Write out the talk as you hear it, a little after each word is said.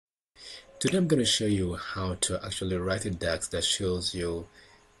Today I'm going to show you how to actually write a DAX that shows you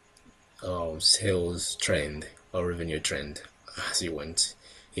sales trend or revenue trend as you want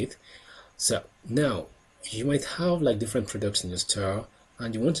it. So now you might have like different products in your store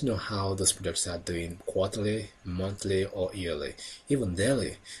and you want to know how those products are doing quarterly, monthly, or yearly, even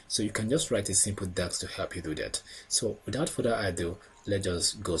daily. So you can just write a simple DAX to help you do that. So without further ado, let's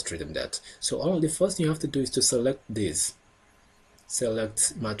just go straight on that. So all the first thing you have to do is to select this.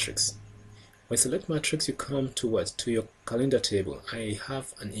 Select matrix. When select matrix, you come to what? To your calendar table. I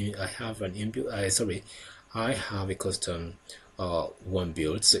have a custom one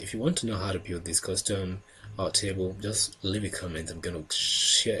build. So if you want to know how to build this custom table, just leave a comment. I'm going to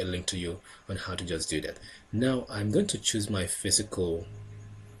share a link to you on how to just do that. Now I'm going to choose my physical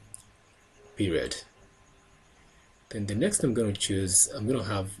period. Then the next I'm going to choose, I'm going to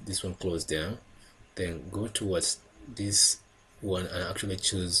have this one closed down. Then go towards this one and actually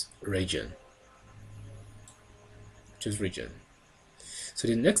choose region. Choose region. So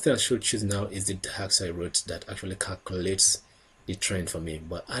the next thing I should choose now is the DAX I wrote that actually calculates the trend for me,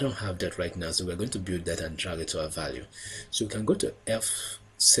 but I don't have that right now, so we're going to build that and drag it to our value. So you can go to F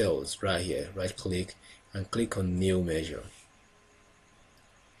cells right here, right click and click on new measure.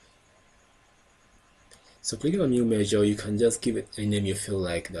 So clicking on new measure, you can just give it a name you feel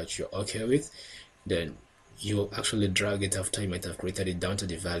like that you're okay with. Then you actually drag it after you might have created it down to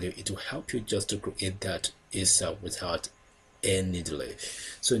the value. It will help you just to create that ASAP without any delay.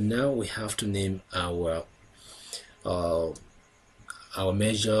 So now we have to name our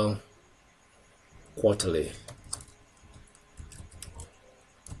measure quarterly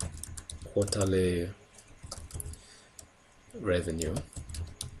revenue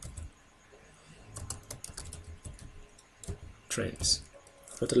trends.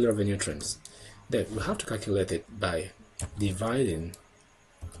 Quarterly revenue trends. Then we have to calculate it by dividing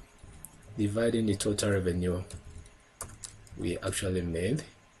the total revenue we actually made,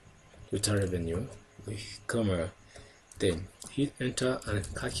 total revenue with comma, then hit enter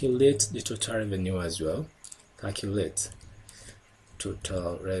and calculate the total revenue as well. Calculate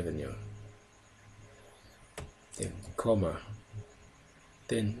total revenue, then comma,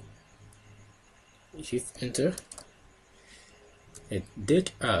 then hit enter and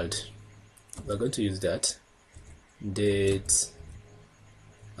date add. We're going to use that date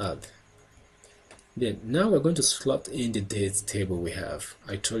add. Then now we're going to slot in the date table we have.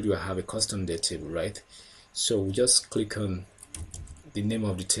 I told you I have a custom date table, right? So we just click on the name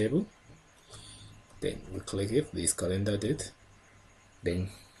of the table, then we click it, this calendar date,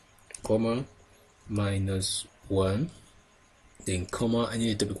 then comma -1, then comma, I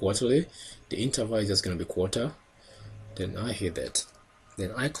need it to be quarterly, the interval is just going to be quarter, then I hit that,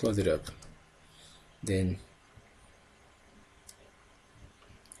 then I close it up, then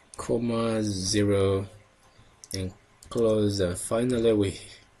comma 0 and close, and finally we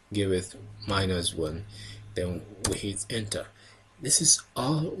give it -1, then we hit enter. This is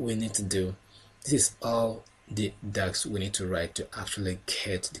all we need to do. This is all the DAX we need to write to actually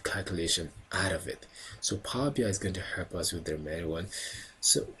get the calculation out of it. So Power BI is going to help us with the remaining one.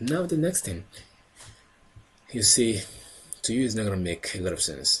 So now the next thing, you see, to you it's not going to make a lot of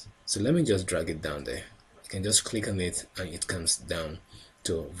sense. So let me just drag it down there. You can just click on it and it comes down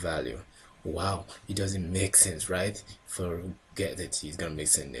to value. Wow, it doesn't make sense, right? Forget it, it's gonna make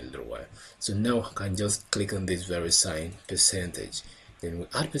sense in a little while. So now I can just click on this very sign, percentage. Then we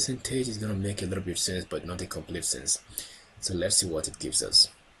add percentage, it's gonna make a little bit of sense, but not a complete sense. So let's see what it gives us.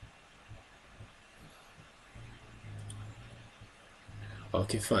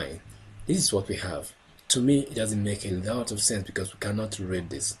 Okay, fine. This is what we have. To me, it doesn't make a lot of sense because we cannot read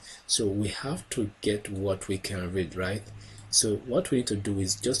this. So we have to get what we can read, right? So what we need to do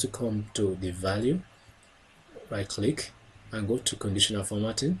is just to come to the value, right click and go to conditional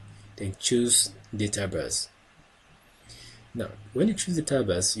formatting, then choose data bus. Now when you choose data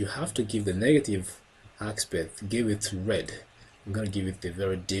bus, you have to give the negative aspect, give it red. I'm going to give it a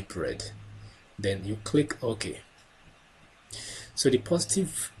very deep red, then you click OK. So the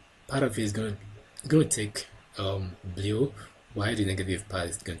positive part of it is going to take blue, while the negative part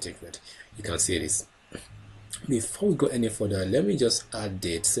is going to take red. You can see this. Before we go any further, let me just add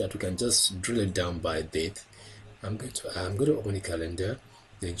date so that we can just drill it down by date. I'm going to open the calendar,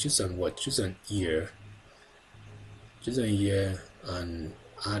 then choose on what? Choose on year. Choose on year and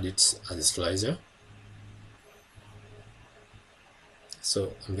add it as a slicer.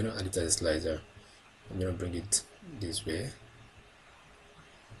 So I'm going to add it as a slicer. I'm going to bring it this way.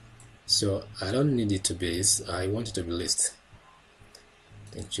 So I don't need it to be this, I want it to be list.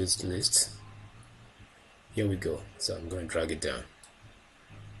 Then choose list. Here we go. So I'm going to drag it down.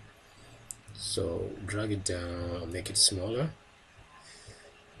 So drag it down, make it smaller.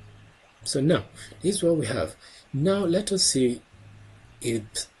 So now this is what we have. Now let us see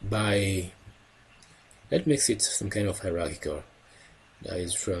it by, let's make it some kind of hierarchical, that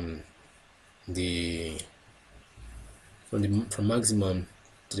is from maximum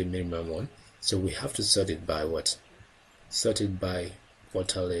to the minimum one. So we have to sort it by what? Sort it by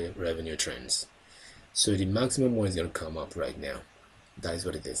quarterly revenue trends. So the maximum one is going to come up right now. That is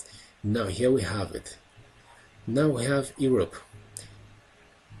what it is. Now here we have it. Now we have Europe.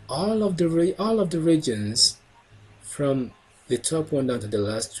 All of the regions from the top one down to the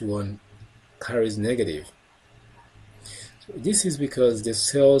last one carries negative. So this is because the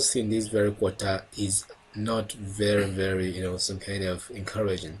sales in this very quarter is not very some kind of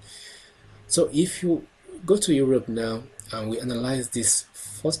encouraging. So if you go to Europe now and we analyze this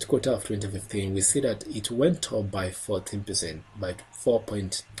first quarter of 2015, we see that it went up by 14%, by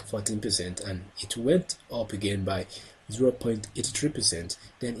 4.14%, and it went up again by 0.83%.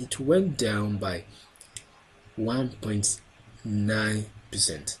 Then it went down by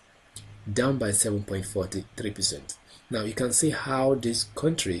 1.9%, down by 7.43%. Now you can see how this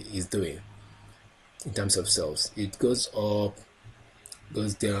country is doing in terms of sales. It goes up,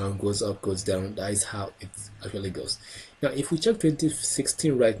 goes down, goes up, goes down. That is how it actually goes. Now if we check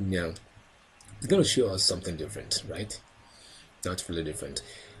 2016 right now, it's going to show us something different, right? Not really different.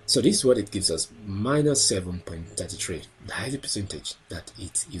 So this is what it gives us, minus 7.33. That is the percentage that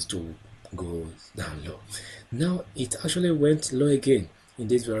it used to go down low. Now it actually went low again in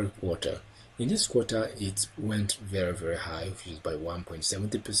this very quarter. In this quarter it went very high, which is by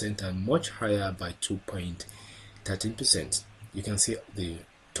 1.70%, and much higher by 2.13%. You can see the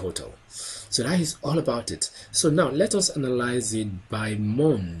total. So that is all about it. So now let us analyze it by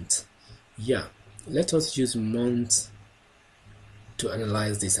month. Yeah, let us use month to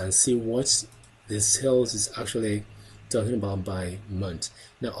analyze this and see what the sales is actually talking about by month.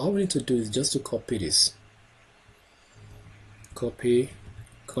 Now all we need to do is just to copy this. Copy,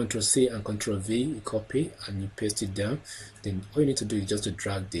 Ctrl C and Ctrl V, you copy and you paste it down. Then all you need to do is just to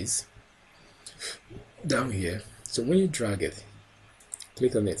drag this down here. So when you drag it,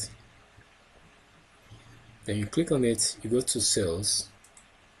 click on it. Then you click on it, you go to sales,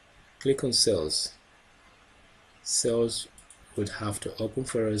 click on sales. Sales would have to open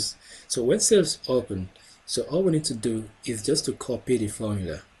for us. So when sales open, so all we need to do is just to copy the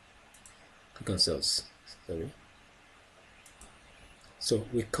formula. Click on sales. Sorry. So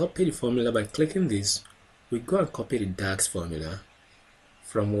we copy the formula by clicking this. We go and copy the DAX formula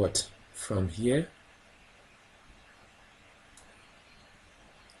from what? From here.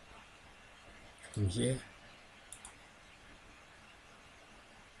 From here.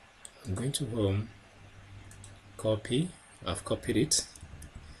 I'm going to home, copy. I've copied it.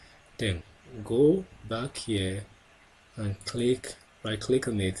 Then go back here and click, right click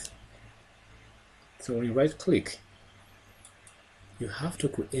on it. So when you right click, you have to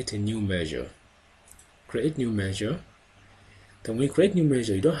create a new measure. Create new measure. Then when you create new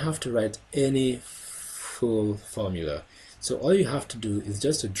measure, you don't have to write any full formula. So all you have to do is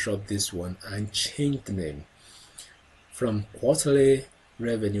just to drop this one and change the name from quarterly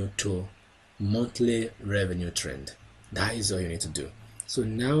revenue to monthly revenue trend. That is all you need to do. So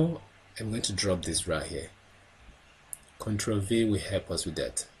now I'm going to drop this right here. Ctrl V will help us with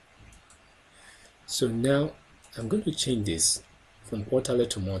that. So now I'm going to change this from quarterly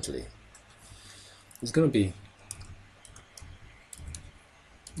to monthly. It's going to be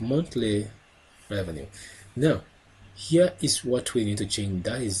monthly revenue. Now here is what we need to change.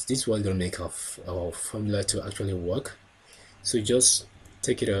 This is what will make our formula to actually work. So just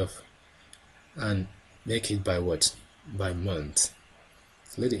take it off and make it by what? By month.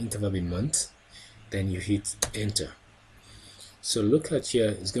 So let the interval be month, then you hit enter. So look at here,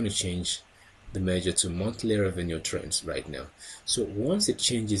 it's going to change the measure to monthly revenue trends right now. So once it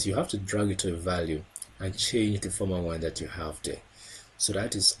changes, you have to drag it to a value and change the former one that you have there. So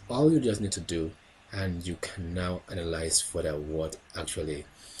that is all you just need to do, and you can now analyze further what actually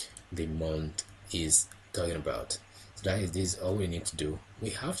the month is talking about. So that is this all we need to do.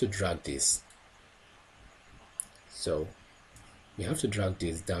 We have to drag this. So we have to drag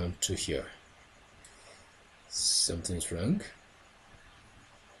this down to here. Something's wrong.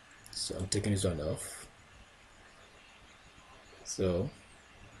 So I'm taking this one off. So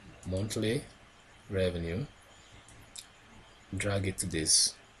monthly revenue, drag it to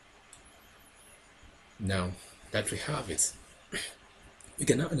this. Now that we have it, we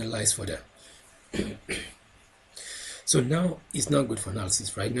can now analyze further. So now it's not good for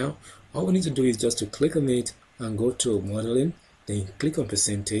analysis right now. All we need to do is just to click on it and go to modeling, then click on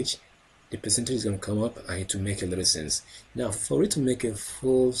percentage, the percentage is going to come up and it will make a little sense. Now for it to make a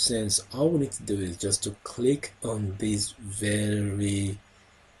full sense, all we need to do is just to click on this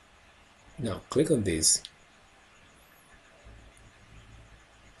click on this.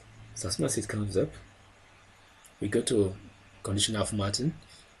 So as soon as it comes up, we go to conditional formatting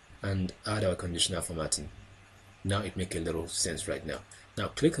and add our conditional formatting. Now it makes a little sense right now. Now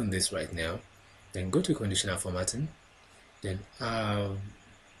click on this right now, then go to conditional formatting, then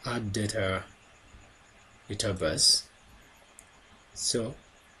add data bus. So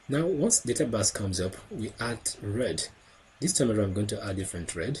now once data bus comes up, we add red. This time around I'm going to add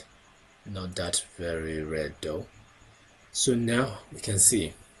different red, not that very red though. So now we can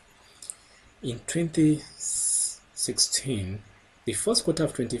see in 2016, the first quarter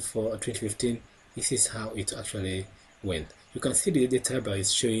of 2015, this is how it actually went. You can see the data bar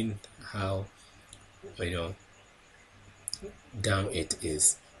is showing how down it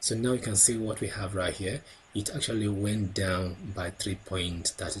is. So now you can see what we have right here. It actually went down by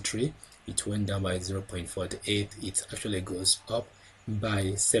 3.33. It went down by 0.48. It actually goes up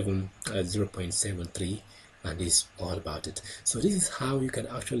by 0.73, and it's all about it. So this is how you can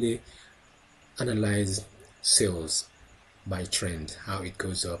actually analyze sales by trend, how it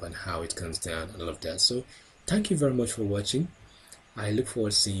goes up and how it comes down, and all of that. So thank you very much for watching. I look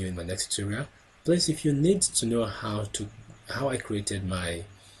forward to seeing you in my next tutorial. Please, if you need to know how I created my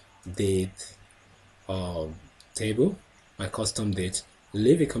date table, my custom date,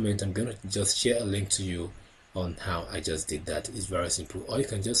 leave a comment. I'm gonna just share a link to you on how I just did that. It's very simple. Or you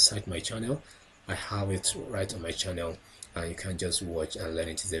can just cite my channel. I have it right on my channel, and you can just watch and learn.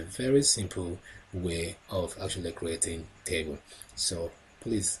 It is a very simple way of actually creating table. So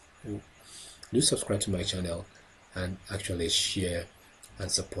please do subscribe to my channel and actually share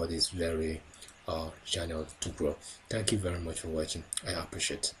and support this very channel to grow. Thank you very much for watching. I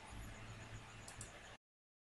appreciate it.